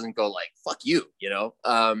that and doesn't go like, fuck you,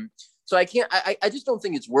 So I just don't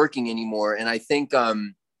think it's working anymore. And I think,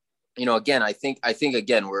 again, I think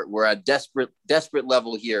again, we're at desperate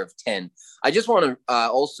level here of 10. I just want to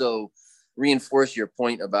also reinforce your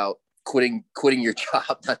point about quitting your job,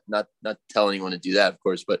 not tell anyone to do that, of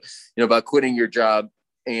course, but about quitting your job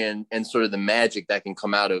and sort of the magic that can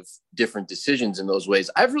come out of different decisions in those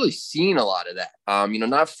ways. I've really seen a lot of that,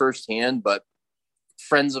 not firsthand, but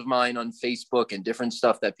friends of mine on Facebook and different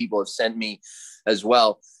stuff that people have sent me as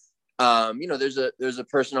well. There's a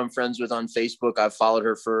person I'm friends with on Facebook. I've followed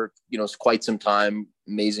her for, quite some time.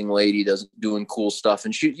 Amazing lady, doing cool stuff.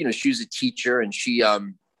 And she was a teacher and she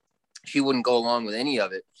wouldn't go along with any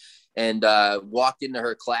of it. And walked into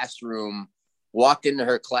her classroom,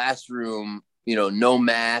 no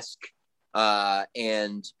mask,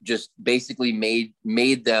 and just basically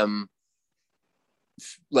made them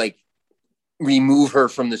like remove her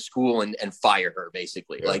from the school and fire her,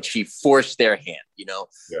 basically. Yeah. Like she forced their hand,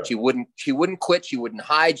 Yeah. She wouldn't quit. She wouldn't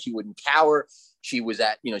hide. She wouldn't cower. She was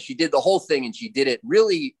she did the whole thing, and she did it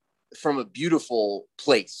really from a beautiful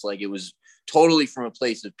place. Like it was totally from a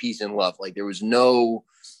place of peace and love. Like there was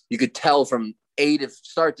you could tell from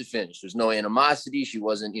start to finish. There's no animosity. She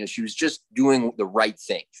wasn't, she was just doing the right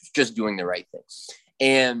thing. She was just doing the right thing.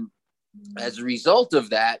 And as a result of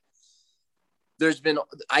that, there's been,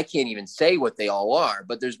 I can't even say what they all are,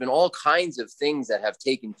 but there's been all kinds of things that have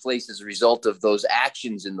taken place as a result of those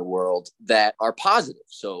actions in the world that are positive.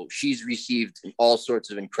 So she's received all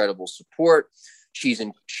sorts of incredible support.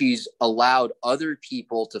 She's allowed other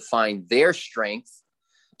people to find their strength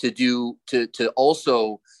to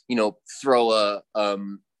also, throw a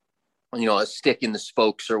stick in the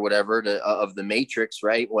spokes or whatever of the matrix,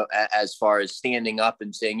 right? As far as standing up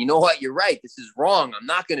and saying, you know what, you're right. This is wrong. I'm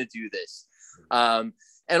not going to do this.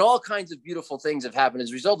 And all kinds of beautiful things have happened as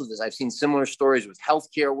a result of this. I've seen similar stories with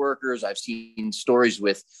healthcare workers. I've seen stories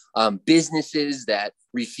with businesses that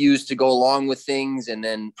refused to go along with things and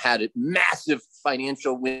then had massive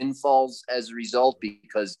financial windfalls as a result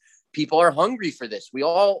because people are hungry for this.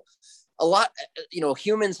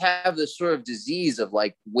 Humans have this sort of disease of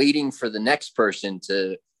like waiting for the next person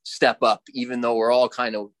to step up, even though we're all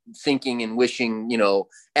kind of thinking and wishing,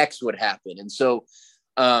 X would happen. And so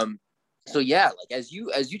yeah, like as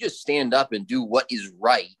you just stand up and do what is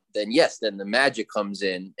right, then the magic comes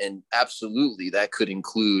in. And absolutely that could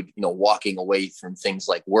include, walking away from things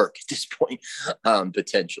like work at this point,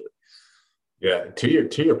 potentially. Yeah.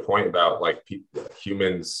 To your point about like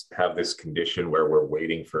humans have this condition where we're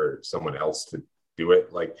waiting for someone else to do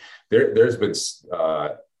it. Like there's been,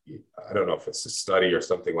 I don't know if it's a study or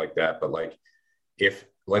something like that, but like if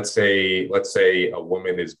let's say a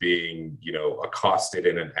woman is being, accosted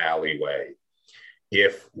in an alleyway,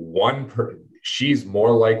 if she's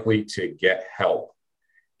more likely to get help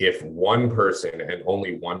if one person and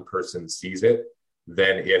only one person sees it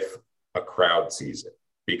than if a crowd sees it.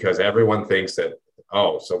 Because everyone thinks that,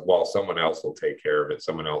 someone else will take care of it,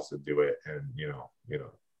 someone else will do it, and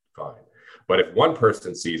fine. But if one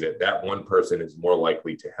person sees it, that one person is more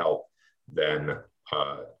likely to help than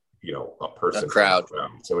a person. A crowd.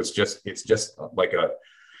 So it's just like a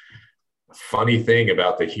funny thing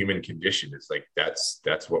about the human condition. It's like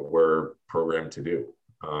that's what we're programmed to do.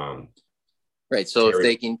 Right. So Terry, if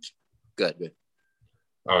they can, good.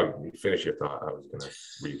 Finish your thought. I was going to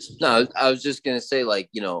read some. No, I was just going to say,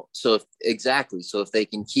 so if they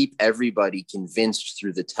can keep everybody convinced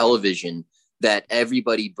through the television that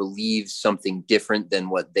everybody believes something different than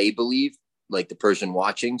what they believe, like the person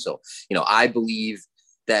watching. So, I believe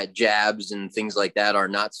that jabs and things like that are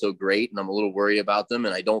not so great, and I'm a little worried about them,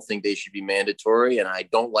 and I don't think they should be mandatory, and I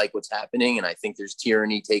don't like what's happening, and I think there's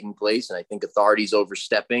tyranny taking place, and I think authorities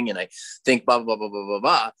overstepping, and I think blah, blah, blah, blah, blah,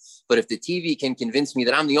 blah. But if the TV can convince me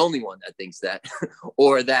that I'm the only one that thinks that,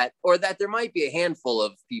 or that there might be a handful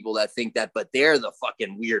of people that think that, but they're the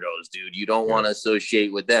fucking weirdos, dude. You don't want to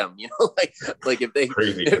associate with them, like if they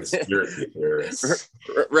crazy conspiracy theorists.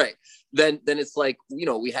 Right. then it's like,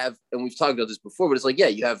 we have, and we've talked about this before, but it's like, yeah,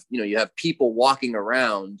 you have people walking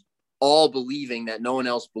around all believing that no one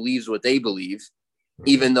else believes what they believe,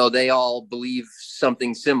 even though they all believe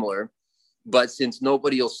something similar. But since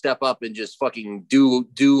nobody will step up and just fucking do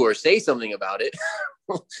or say something about it,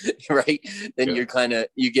 right, then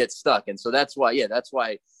you get stuck. And so that's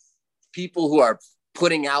why people who are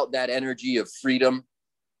putting out that energy of freedom,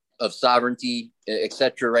 of sovereignty,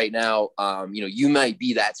 etc. right now, you might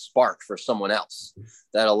be that spark for someone else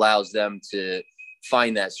that allows them to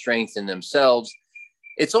find that strength in themselves.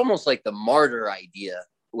 It's almost like the martyr idea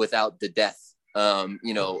without the death, of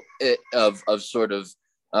sort of,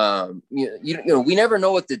 we never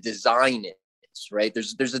know what the design is, right?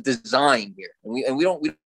 There's a design here, and we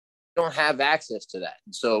don't have access to that.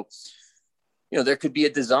 And so, there could be a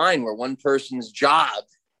design where one person's job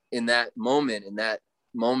in that moment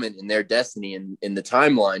in their destiny and in the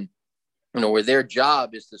timeline, where their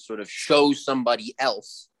job is to sort of show somebody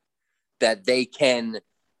else that they can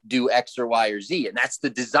do X or Y or Z. And that's the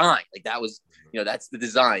design. Like that was, that's the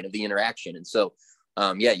design of the interaction. And so,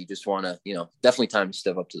 you just want to, definitely time to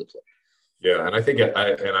step up to the plate. Yeah. And I think,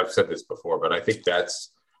 and I've said this before, but I think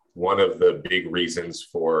that's one of the big reasons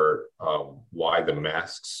for why the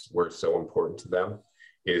masks were so important to them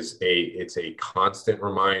is it's a constant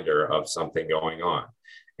reminder of something going on.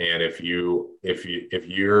 And if you're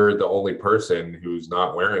the only person who's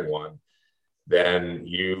not wearing one, then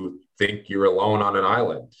you think you're alone on an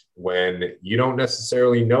island when you don't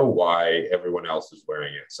necessarily know why everyone else is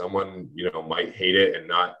wearing it. Someone, might hate it and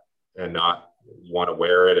not want to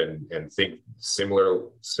wear it and think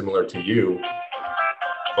similar to you.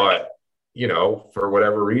 But, for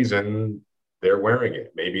whatever reason, they're wearing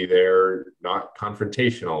it. Maybe they're not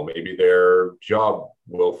confrontational. Maybe their job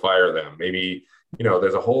will fire them. Maybe,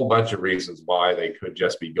 there's a whole bunch of reasons why they could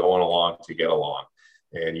just be going along to get along.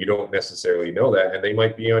 And you don't necessarily know that. And they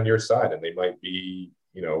might be on your side and they might be,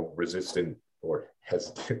 resistant or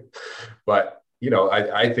hesitant. But,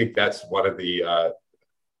 I think that's one of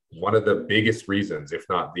the biggest reasons, if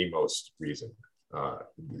not the most reason,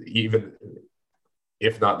 even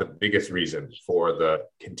if not the biggest reason for the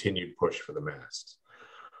continued push for the masks.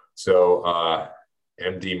 So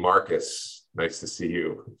MD Marcus, nice to see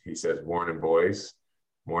you. He says, morning, boys.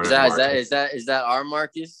 Morning, is that our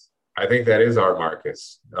Marcus? I think that is our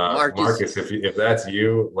Marcus. Marcus, if that's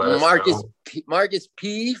you, let us know. Marcus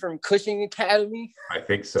P from Cushing Academy. I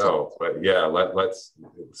think so, but yeah, let's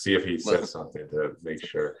see if he says something to make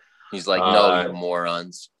sure. He's like, no, you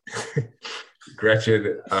morons.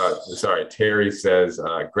 Terry says,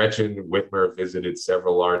 Gretchen Whitmer visited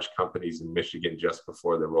several large companies in Michigan just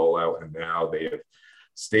before the rollout, and now they have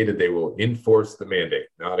stated they will enforce the mandate.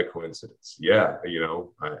 Not a coincidence. Yeah,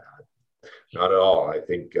 not at all. I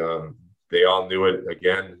think they all knew it.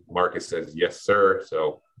 Again, Marcus says, yes, sir.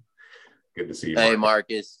 So good to see you. Hey,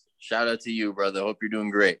 Marcus. Shout out to you, brother. Hope you're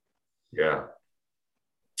doing great. Yeah.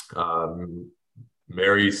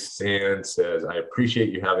 Mary Sand says, I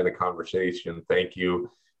appreciate you having the conversation. Thank you.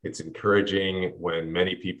 It's encouraging when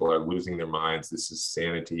many people are losing their minds. This is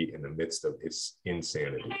sanity in the midst of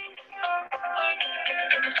insanity.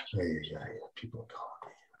 People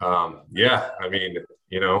calling me.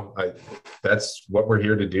 That's what we're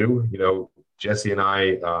here to do. Jesse and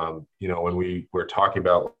I, when we were talking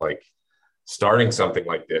about like starting something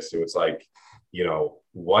like this, it was like,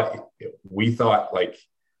 what we thought, like,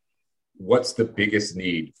 what's the biggest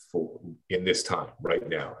need for in this time right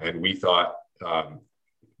now? And we thought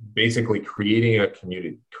basically creating a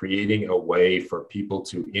community, creating a way for people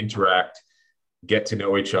to interact, get to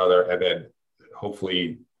know each other, and then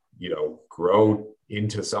hopefully, grow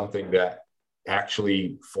into something that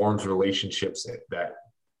actually forms relationships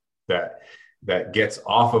that gets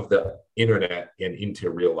off of the internet and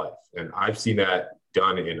into real life. And I've seen that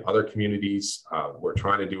done in other communities. We're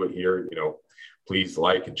trying to do it here. Please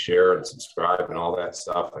like and share and subscribe and all that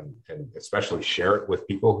stuff, and especially share it with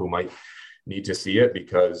people who might need to see it,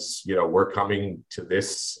 because we're coming to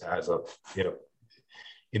this as a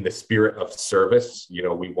in the spirit of service.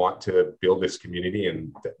 We want to build this community,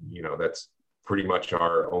 and that's pretty much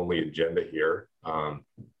our only agenda here,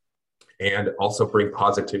 and also bring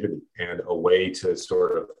positivity and a way to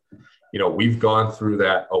sort of we've gone through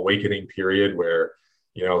that awakening period where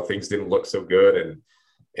things didn't look so good,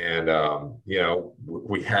 and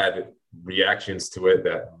we had reactions to it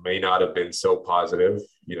that may not have been so positive.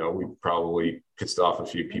 We probably pissed off a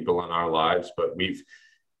few people in our lives, but we've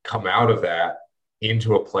come out of that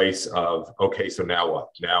into a place of, okay, so now what?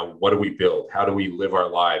 Now, what do we build? How do we live our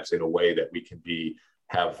lives in a way that we can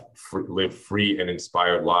live free and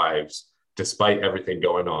inspired lives despite everything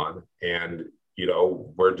going on? And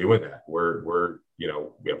we're doing that. We're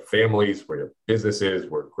we have families, we have businesses,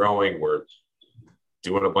 we're growing, we're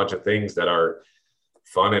doing a bunch of things that are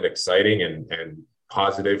fun and exciting and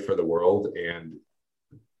positive for the world. And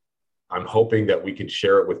I'm hoping that we can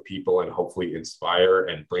share it with people and hopefully inspire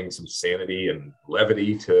and bring some sanity and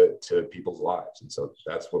levity to people's lives. And so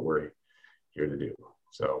that's what we're here to do.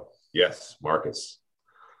 So yes, Marcus.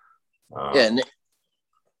 And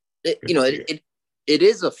it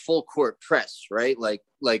is a full court press, right? Like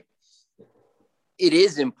it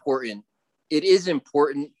is important. It is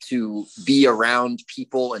important to be around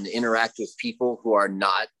people and interact with people who are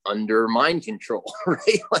not under mind control,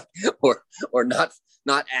 right? Or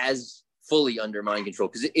not as fully under mind control,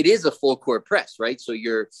 because it is a full court press, right? So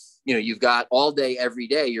you've got all day, every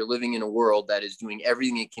day, you're living in a world that is doing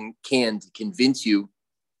everything it can to convince you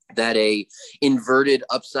that a inverted,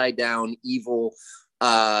 upside down, evil,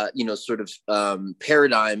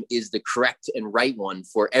 paradigm is the correct and right one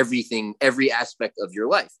for everything, every aspect of your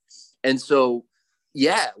life. And so,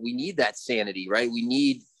 yeah, we need that sanity, right? We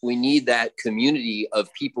need that community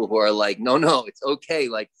of people who are like, no, it's okay.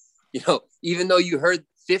 Like, even though you heard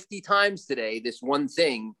 50 times today this one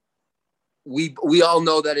thing, we all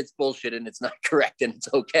know that it's bullshit and it's not correct, and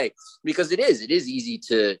it's okay, because it is easy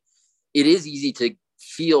to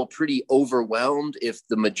feel pretty overwhelmed if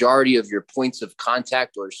the majority of your points of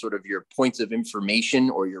contact, or sort of your points of information,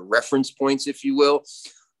 or your reference points, if you will,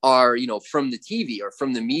 are from the TV or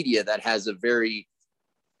from the media that has a very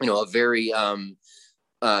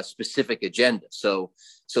specific agenda. So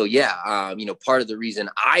yeah, part of the reason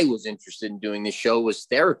I was interested in doing this show was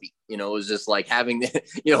therapy. It was just like having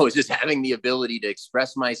the ability to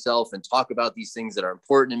express myself and talk about these things that are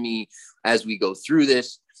important to me as we go through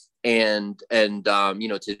this, and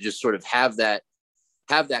to just sort of have that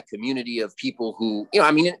community of people who,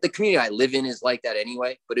 the community I live in is like that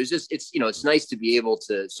anyway, but it's nice to be able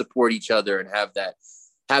to support each other and have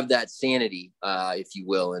that sanity, if you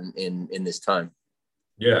will, in this time.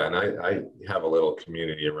 Yeah. And I have a little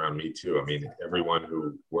community around me too. Everyone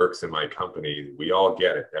who works in my company, we all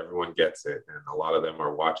get it. Everyone gets it. And a lot of them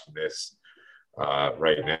are watching this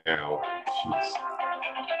right now.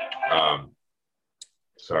 Jeez.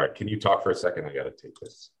 Sorry. Can you talk for a second? I got to take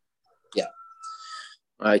this. Yeah,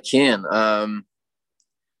 I can.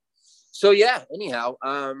 So yeah, anyhow,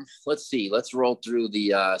 let's see. Let's roll through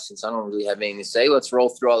the, since I don't really have anything to say, let's roll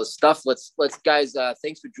through all the stuff. Let's guys,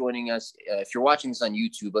 thanks for joining us. If you're watching this on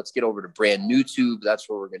YouTube, let's get over to Brand New Tube. That's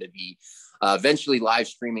where we're going to be eventually live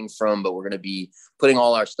streaming from, but we're going to be putting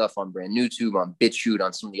all our stuff on Brand New Tube, on BitChute,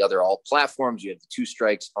 on some of the other alt platforms. You have the Two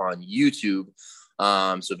Strikes on YouTube.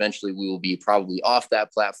 So eventually we will be probably off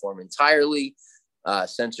that platform entirely.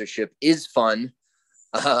 Censorship is fun.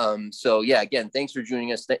 So yeah, again, thanks for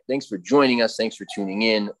joining us. Thanks for tuning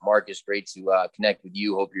in. Marcus, great to connect with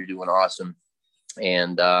you. Hope you're doing awesome.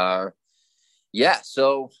 And yeah,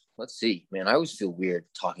 so let's see, man, I always feel weird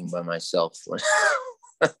talking by myself.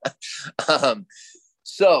 I don't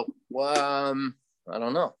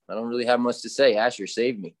know. I don't really have much to say. Asher,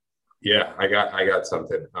 save me. Yeah, I got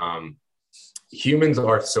something. Humans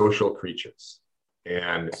are social creatures,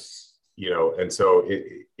 and so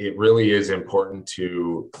it really is important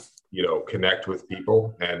to, connect with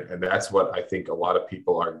people. And that's what I think a lot of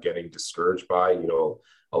people are getting discouraged by.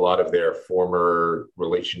 A lot of their former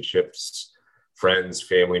relationships, friends,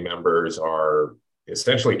 family members are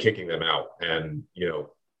essentially kicking them out. And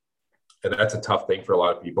that's a tough thing for a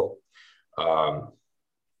lot of people.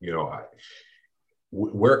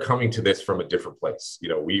 We're coming to this from a different place.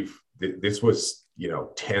 This was,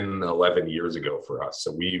 10, 11 years ago for us.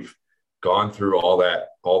 So we've gone through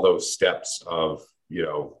all those steps of,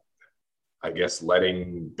 I guess,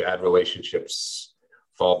 letting bad relationships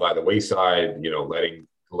fall by the wayside,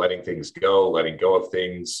 letting things go, letting go of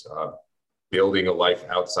things, building a life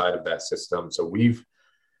outside of that system. So we've,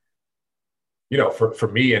 for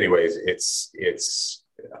me anyways,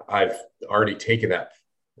 I've already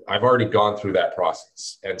gone through that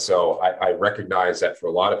process. And so I recognize that for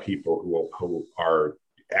a lot of people who are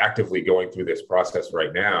actively going through this process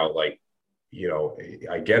right now, I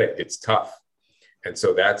get it. It's tough. And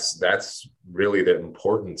so that's really the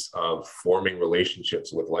importance of forming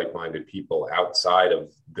relationships with like-minded people outside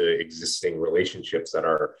of the existing relationships that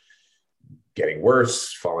are getting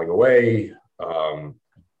worse, falling away,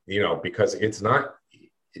 because it's not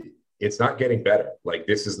getting better. Like,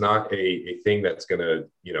 this is not a thing that's going to,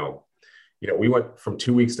 we went from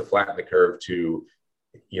 2 weeks to flatten the curve to,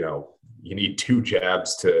 you need 2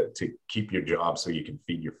 jabs to keep your job so you can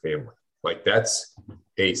feed your family. Like, that's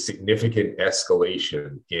a significant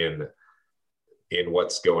escalation in in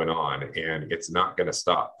what's going on, and it's not going to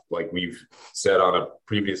stop. Like we've said on a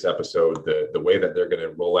previous episode, the way that they're going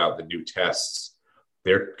to roll out the new tests,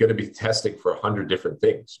 they're going to be testing for 100 different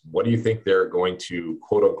things. What do you think they're going to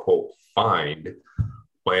quote unquote find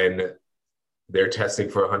when they're testing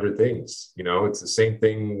for 100 things? You know, it's the same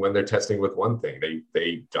thing when they're testing with one thing.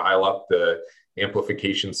 They dial up the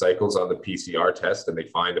amplification cycles on the PCR test and they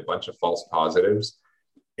find a bunch of false positives.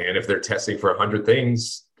 And if they're testing for 100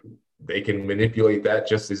 things, they can manipulate that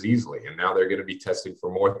just as easily. And now they're going to be testing for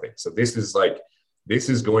more things. So this is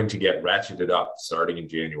going to get ratcheted up starting in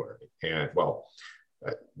January. And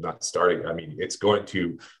not starting, I mean, it's going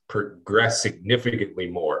to progress significantly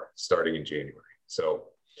more starting in January. So,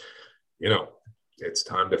 you know, it's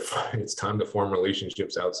time to form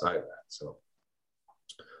relationships outside of that. So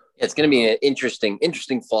it's going to be an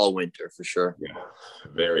interesting fall winter for sure. Yeah,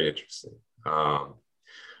 very interesting.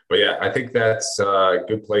 But yeah, I think that's a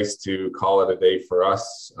good place to call it a day for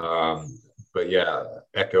us. But yeah,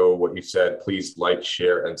 echo what you said. Please like,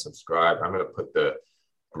 share, and subscribe. I'm going to put the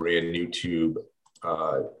brand YouTube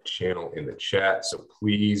channel in the chat. So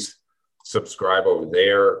please subscribe over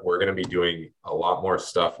there. We're going to be doing a lot more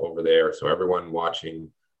stuff over there. So everyone watching,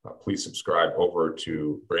 please subscribe over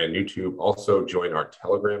to brand YouTube. Also join our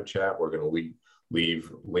Telegram chat. We're going to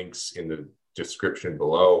leave links in the description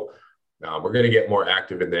below. We're going to get more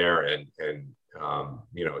active in there, and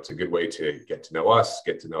you know, it's a good way to get to know us,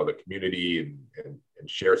 get to know the community, and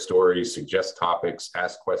share stories, suggest topics,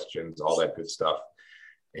 ask questions, all that good stuff.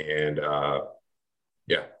 And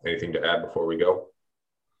yeah, anything to add before we go?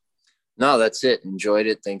 No, that's it. Enjoyed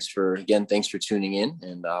it. Thanks for tuning in,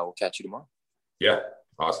 and we'll catch you tomorrow. Yeah,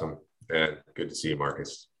 awesome. And good to see you,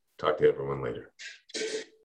 Marcus. Talk to everyone later.